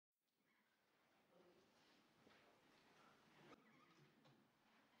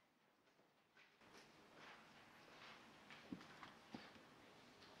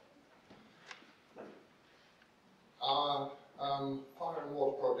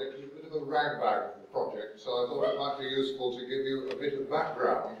ragbag of the project, so I thought it might be useful to give you a bit of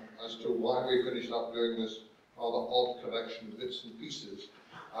background as to why we finished up doing this rather odd collection of bits and pieces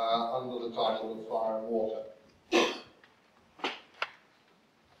under the title of Fire and Water.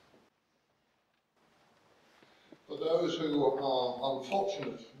 For those who are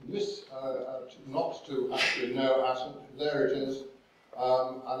unfortunate not to actually know Assynt, there it is,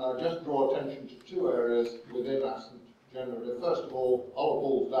 and I just draw attention to two areas within Assynt generally. First of all, Olive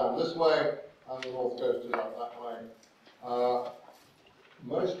Pool's down this way, and the North Coast is up that way.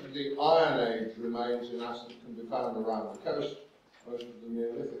 Most of the Iron Age remains in Assynt can be found around the coast. Most of the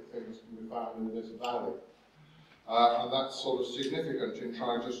Neolithic things can be found in this valley. And that's sort of significant in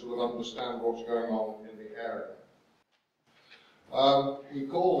trying to sort of understand what's going on in the area. We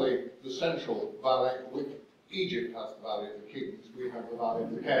call the Central Valley, Egypt has the Valley of the Kings, we have the Valley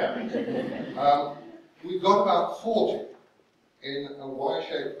of the Cairns. We've got about 40 in a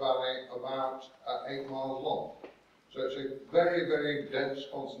Y-shaped valley about 8 miles long. So it's a very, very dense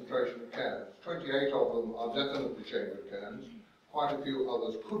concentration of cairns. 28 of them are definitely chambered cairns. Quite a few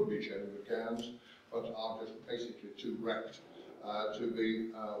others could be chambered cairns, but are just basically too wrecked to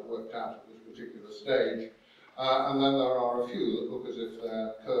be worked out at this particular stage. And then there are a few that look as if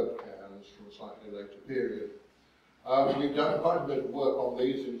they're curved cairns from a slightly later period. We've done quite a bit of work on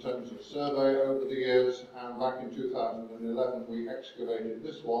these in terms of survey over the years, and back in 2011 we excavated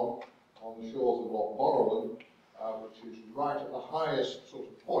this one on the shores of Loch Borrowland, which is right at the highest sort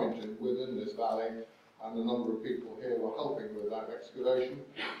of point within this valley, and a number of people here were helping with that excavation,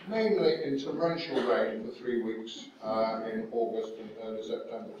 mainly in torrential rain for 3 weeks in August and early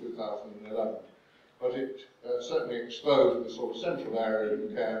September 2011. But it certainly exposed the sort of central area of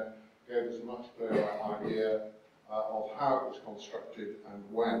the cairn, gave us a much clearer idea of how it was constructed and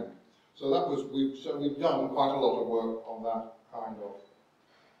when. So that was we've done quite a lot of work on that kind of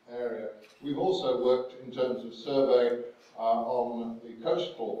area. We've also worked in terms of survey on the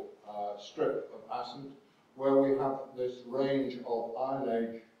coastal strip of Assynt, where we have this range of Iron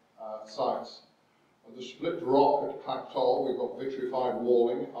Age sites. The split rock at Clactol, we've got vitrified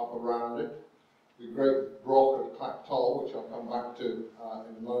walling up around it. The great rock at Clactol, which I'll come back to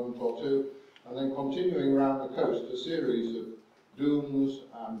in a moment or two, and then continuing around the coast, a series of dunes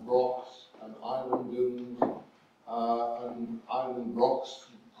and rocks and island dunes and island rocks,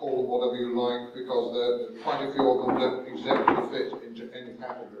 call them whatever you like, because quite a few of them don't exactly fit into any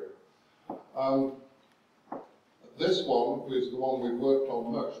category. This one is the one we've worked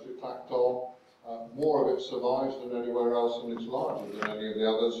on most at Clactol. More of it survives than anywhere else, and it's larger than any of the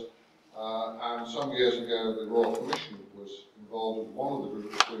others. And some years ago, the Royal Commission was involved with one of the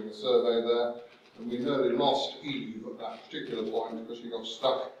groups doing a survey there, and we nearly lost Eve at that particular point because she got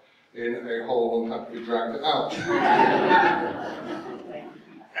stuck in a hole and had to be dragged out.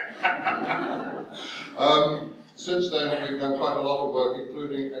 Since then, we've done quite a lot of work,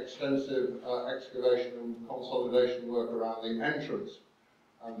 including extensive excavation and consolidation work around the entrance,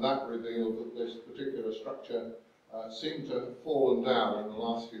 and that revealed that this particular structure seemed to have fallen down in the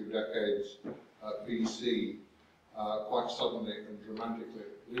last few decades BC quite suddenly and dramatically,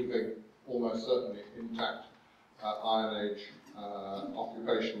 leaving almost certainly intact Iron Age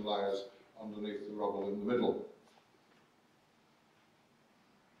occupation layers underneath the rubble in the middle.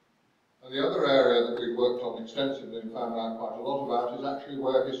 And the other area that we've worked on extensively and found out quite a lot about is actually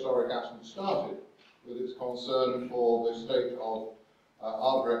where historic Assynt started, with its concern for the state of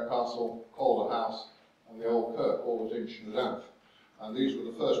Ardbrett Castle, Calder House, and the old kirk, all at Inch and Danf. And these were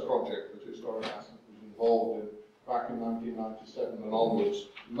the first project that Historic Assynt was involved in back in 1997 and onwards.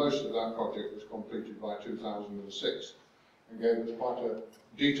 Most of that project was completed by 2006 and gave us quite a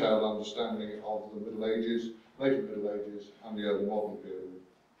detailed understanding of the Middle Ages, later Middle Ages, and the early modern period.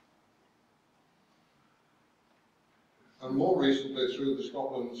 And more recently, through the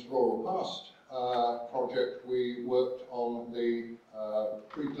Scotland's Rural Past project, we worked on the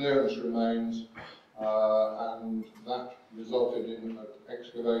pre-clearance remains, and that resulted in an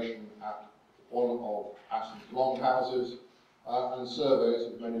excavation at one of Assynt's longhouses and surveys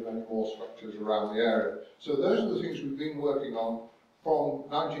of many, many more structures around the area. So those are the things we've been working on from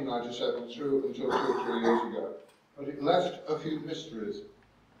 1997 through until 2 or 3 years ago. But it left a few mysteries.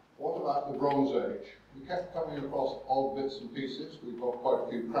 What about the Bronze Age? We kept coming across odd bits and pieces. We've got quite a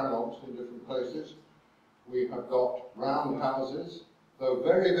few cranogs in different places. We have got round houses, though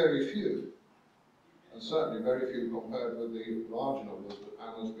very, very few, and certainly very few compared with the large numbers that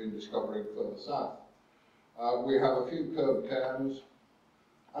Anna's been discovering further south. We have a few curved cairns,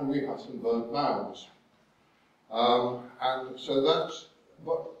 and we have some burnt mounds. And so that's,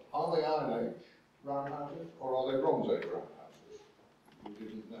 but are they Iron Age round houses, or are they Bronze Age round houses? We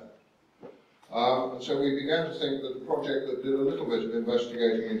didn't know. And so we began to think that a project that did a little bit of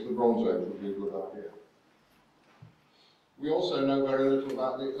investigating into the Bronze Age would be a good idea. We also know very little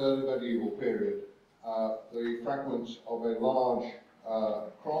about the early medieval period. The fragments of a large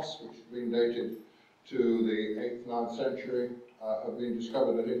cross, which has been dated to the 8th, 9th century, have been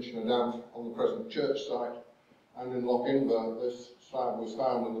discovered at Inchinadam on the present church site. And in Loch Inver, this slab was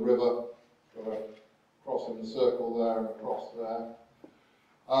found in the river. Got a cross in a circle there and a cross there.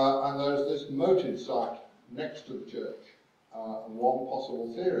 And there's this moated site next to the church. And one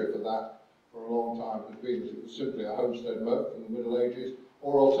possible theory for that for a long time has been that it was simply a homestead moat from the Middle Ages,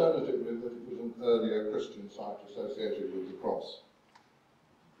 or alternatively that it was an earlier Christian site associated with the cross.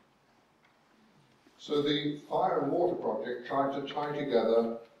 So the Fire and Water project tried to tie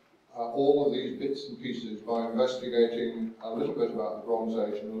together all of these bits and pieces by investigating a little bit about the Bronze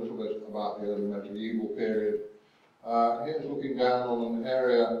Age and a little bit about the early medieval period. Here's looking down on an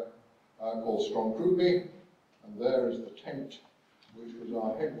area called Stromkruby, and there is the tent, which was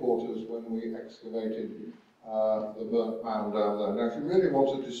our headquarters when we excavated the burnt mound down there. Now, if you really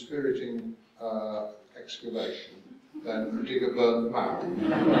want a dispiriting excavation, then dig a burnt mound.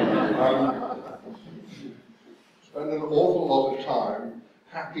 Spend an awful lot of time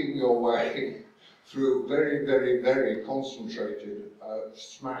hacking your way through very, very, very concentrated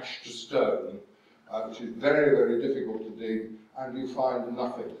smashed stone, which is very, very difficult to dig, and you find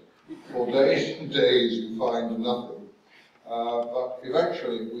nothing. For days and days you find nothing. But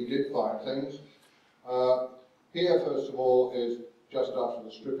eventually we did find things. Here, first of all, is just after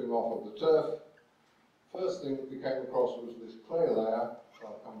the stripping off of the turf. First thing that we came across was this clay layer, which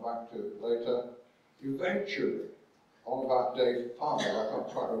I'll come back to later. Eventually, on about day 5, I can't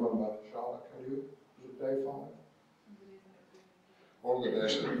quite remember, Charlotte, can you? Was it day 5? One of the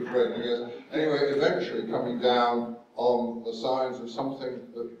days that it was raining, yes. Anyway, eventually coming down on the signs of something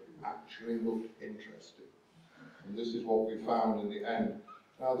that actually looked interesting. And this is what we found in the end.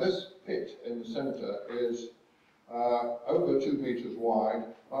 Now this pit in the centre is over 2 metres wide,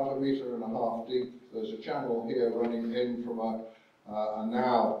 about 1.5 metres deep. There's a channel here running in from a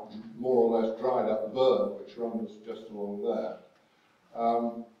now more or less dried up burn which runs just along there.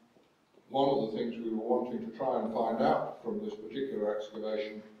 One of the things we were wanting to try and find out from this particular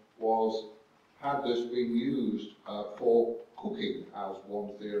excavation was, had this been used for cooking, as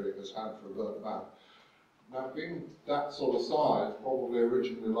one theory has had for a burnt mound. Now, being that sort of size, probably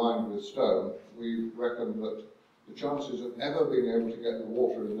originally lined with stone, we reckon that the chances of ever being able to get the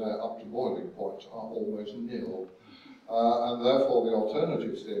water in there up to boiling point are almost nil. And therefore the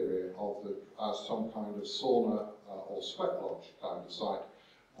alternative theory of the, as some kind of sauna or sweat lodge kind of site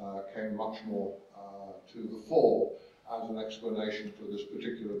came much more to the fore as an explanation for this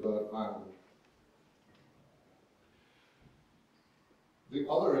particular burnt mound. The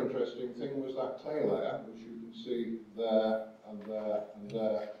other interesting thing was that clay layer, which you can see there and there and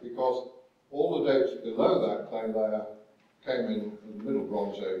there, because all the dates below that clay layer came in the Middle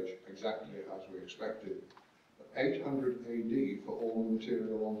Bronze Age, exactly as we expected. 800 AD for all the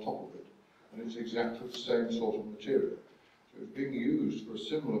material on top of it, and it's exactly the same sort of material. So it's being used for a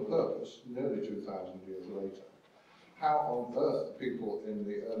similar purpose nearly 2,000 years later. How on earth the people in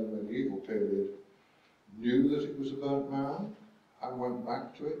the early medieval period knew that it was a burnt mound and went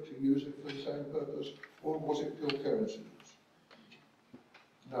back to it to use it for the same purpose, or was it pure coincidence?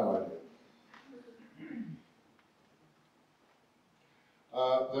 No idea.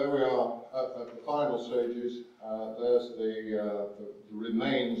 There we are at the final stages. There's the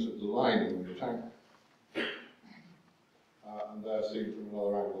remains of the lining of the tank. And there, seen from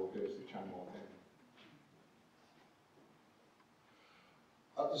another angle, here's the channel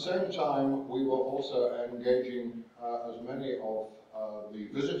in. At the same time, we were also engaging as many of the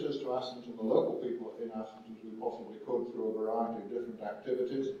visitors to Assynt and the local people in Assynt as we possibly could through a variety of different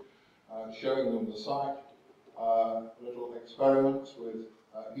activities, showing them the site, little experiments with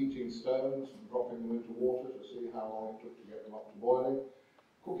heating stones and dropping them into water to see how long it took to get them up to boiling,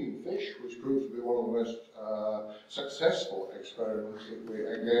 cooking fish, which proved to be one of the most successful experiments that we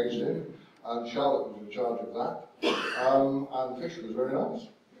engaged in, and Charlotte was in charge of that, and the fish was very nice.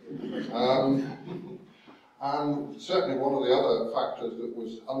 And certainly one of the other factors that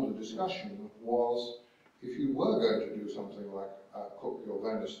was under discussion was, if you were going to do something like cook your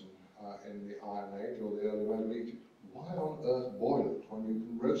venison in the Iron Age or the early Middle Age, why on earth boil it when you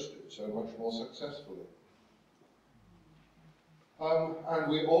can roast it so much more successfully?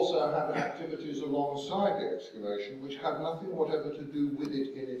 And we also had activities alongside the excavation which had nothing whatever to do with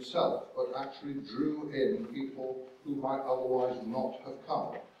it in itself, but actually drew in people who might otherwise not have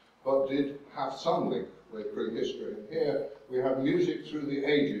come, but did have some link with prehistory. And here we have music through the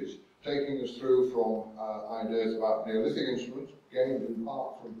ages taking us through from ideas about Neolithic instruments, gained in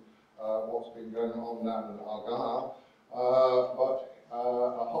part from what's been going on down in Argyll, but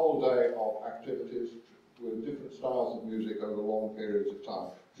a whole day of activities with different styles of music over long periods of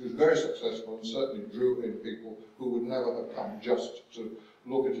time, which was very successful and certainly drew in people who would never have come just to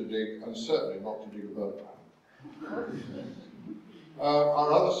look at a dig, and certainly not to dig a burnt man.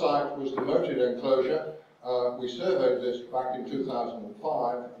 Our other site was the moated enclosure. We surveyed this back in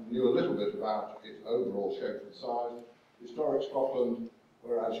 2005 and knew a little bit about its overall shape and size. Historic Scotland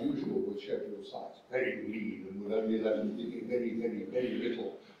were, as usual with scheduled sites, very lean and would only let them dig a very, very, very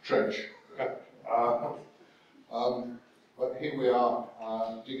little trench. But here we are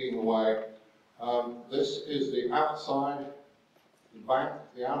digging away. This is the outside, the bank.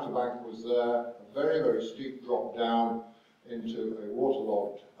 The outer bank was there, a very, very steep drop down into a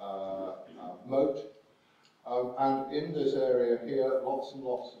waterlogged moat. And in this area here, lots and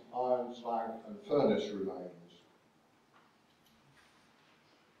lots of iron, slag and furnace remains.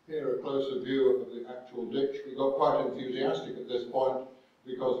 Here a closer view of the actual ditch. We got quite enthusiastic at this point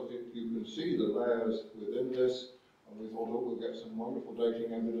because you can see the layers within this, and we thought, oh, we'll get some wonderful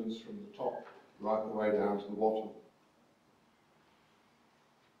dating evidence from the top right the way down to the bottom.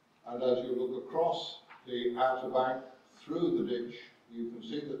 And as you look across the outer bank through the ditch, you can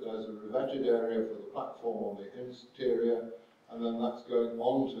see that there's a revetted area for the platform on the interior, and then that's going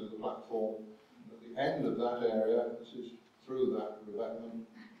onto the platform. At the end of that area, this is through that revetment,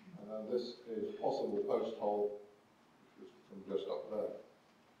 and then this is a possible post hole, which is from just up there.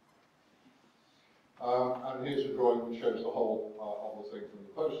 And here's a drawing which shows the whole of the thing from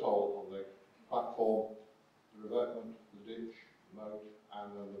the post hole on the platform, the revetment, the ditch, the moat, and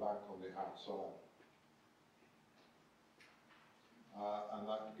then the bank on the outside. And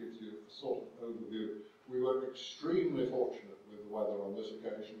that gives you a sort of overview. We were extremely fortunate with the weather on this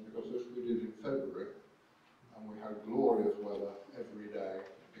occasion because this we did in February, and we had glorious weather every day.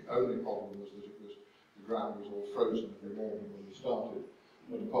 The only problem was that the ground was all frozen every morning when we started.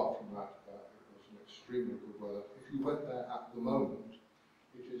 But apart from that, it was an extremely good weather. If you went there at the moment,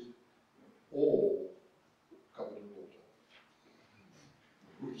 it is all covered in water.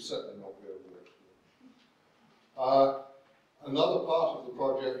 We would certainly not be able to explore. Another part of the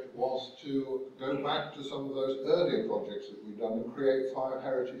project was to go back to some of those earlier projects that we've done and create 5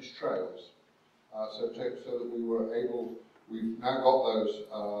 heritage trails. So that we were able, we've now got those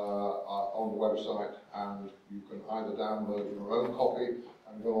on the website, and you can either download your own copy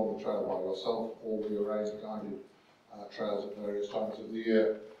and go on the trail by yourself, or we arrange guided trails at various times of the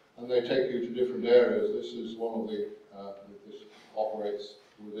year. And they take you to different areas. This is one of the, this operates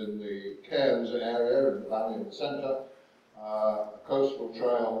within the Cairns area in the valley in the centre. A coastal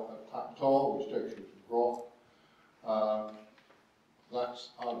trail at Claptall, which takes you to Broch. That's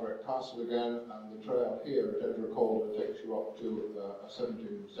Ardwick Castle again, and the trail here at Edgercold takes you up to a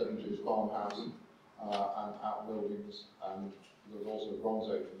 1770s farmhouse and outbuildings, and there's also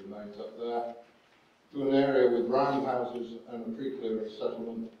Bronze Age remains up there. To an area with roundhouses and a pre-clearance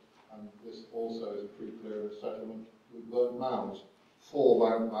settlement, and this also is a pre-clearance settlement with burnt mounds. 4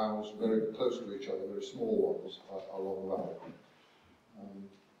 burnt mounds very close to each other, very small ones along the valley.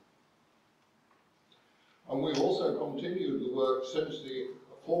 And we've also continued the work since the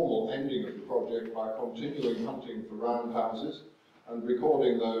formal ending of the project by continuing hunting for roundhouses and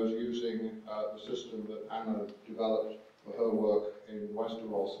recording those using the system that Anna developed for her work in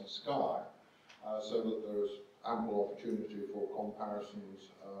Westeros and Skye, so that there is ample opportunity for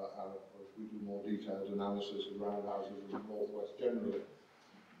comparisons as we do more detailed analysis of roundhouses in the northwest generally.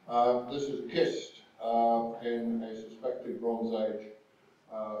 This is a kist in a suspected Bronze Age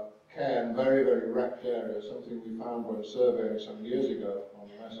cairn, very, very wrecked area, something we found when surveying some years ago on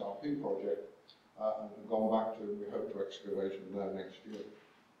an SRP project, and have gone back to, and we hope to excavate it there next year.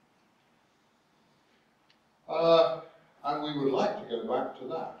 And we would like to go back to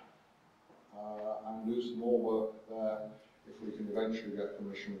that and do some more work there if we can eventually get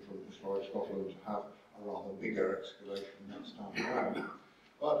permission from Historic Scotland to have a rather bigger excavation next time around.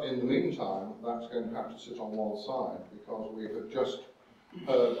 But in the meantime, that's going to have to sit on one side, because we have just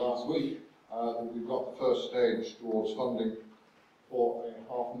heard last week that we've got the first stage towards funding for a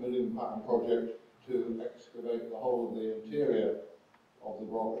 £500,000 project to excavate the whole of the interior of the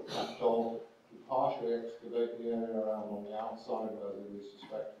Broch at Claptall, to partially excavate the area around on the outside where we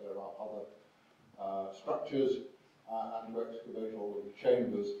suspect there are other structures, and to excavate all of the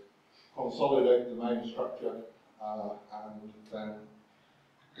chambers, consolidate the main structure, and then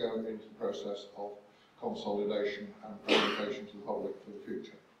go into the process of consolidation and presentation to the public for the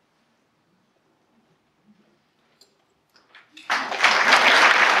future.